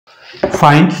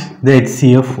Find the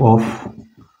HCF of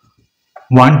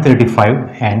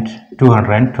 135 and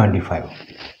 225.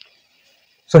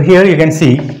 So here you can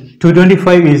see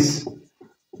 225 is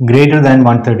greater than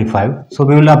 135. So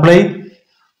we will apply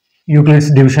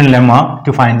Euclid's division lemma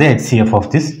to find the HCF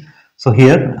of this. So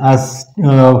here, as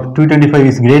 225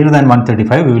 is greater than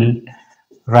 135, we will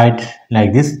write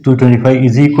like this: 225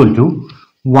 is equal to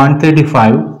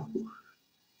 135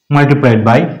 multiplied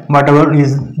by whatever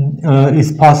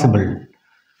is possible.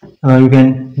 You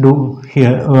can do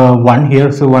here 1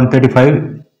 here, so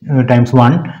 135 times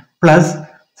 1 plus,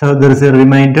 so there is a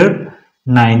remainder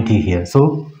 90 here.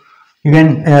 So you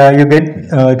can you get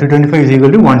 225 is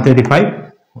equal to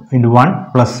 135 into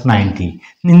 1 plus 90.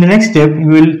 In the next step, you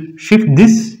will shift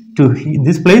this to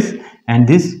this place and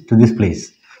this to this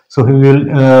place. So we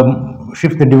will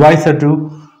shift the divisor to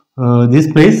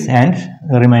this place and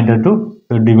the remainder to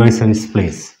the divisor's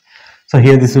place. So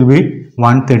here this will be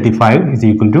 135 is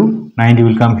equal to 90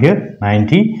 will come here,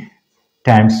 90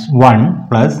 times 1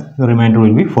 plus the remainder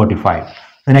will be 45.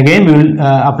 Then again we will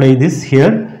apply this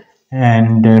here,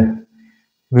 and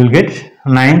we will get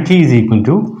 90 is equal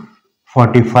to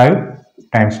 45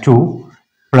 times 2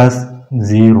 plus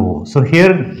 0. So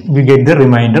here we get the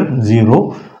remainder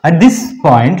 0. At this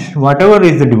point, whatever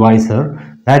is the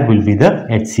divisor, that will be the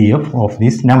HCF of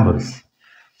these numbers.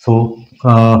 So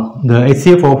the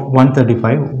HCF of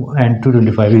 135 and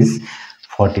 225 is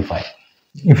 45.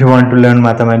 If you want to learn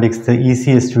mathematics the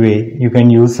easiest way, you can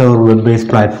use our web-based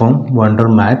platform Wonder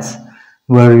Maths,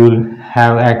 where you will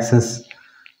have access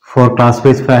for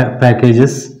class-based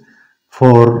packages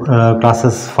for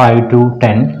classes 5 to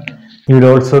 10. You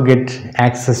will also get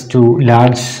access to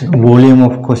large volume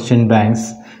of question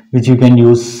banks, which you can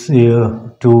use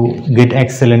to get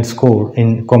excellent score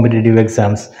in competitive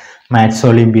exams, Maths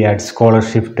Olympiad,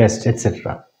 scholarship test,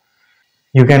 etc.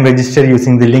 You can register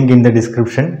using the link in the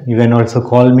description. You can also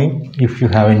call me if you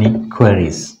have any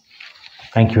queries.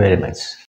 Thank you very much.